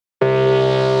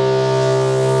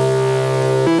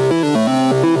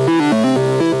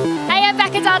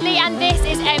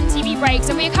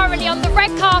you're currently on the red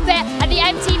carpet at the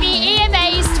MTV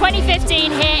EMAs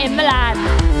 2015 here in Milan?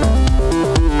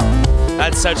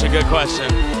 That's such a good question.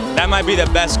 That might be the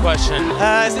best question.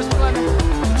 Is this one?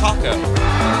 Taco.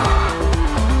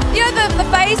 You know the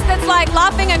face that's like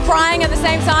laughing and crying at the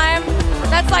same time?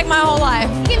 That's like my whole life.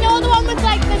 You know the one with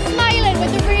like the smiling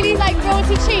with the really like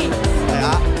rosy cheeks?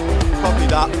 Yeah, probably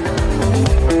that.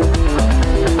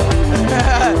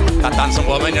 That dancing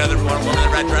woman, you know, the one in the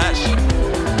red dress.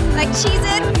 Like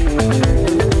cheese-it.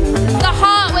 The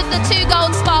heart with the 2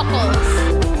 gold sparkles.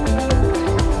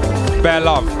 Bare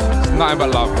love. It's nothing but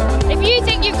love. If you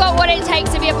think you've got what it takes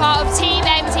to be a part of Team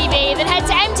MTV, then head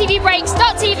to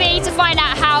mtvbreaks.tv to find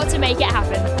out how to make it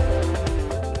happen.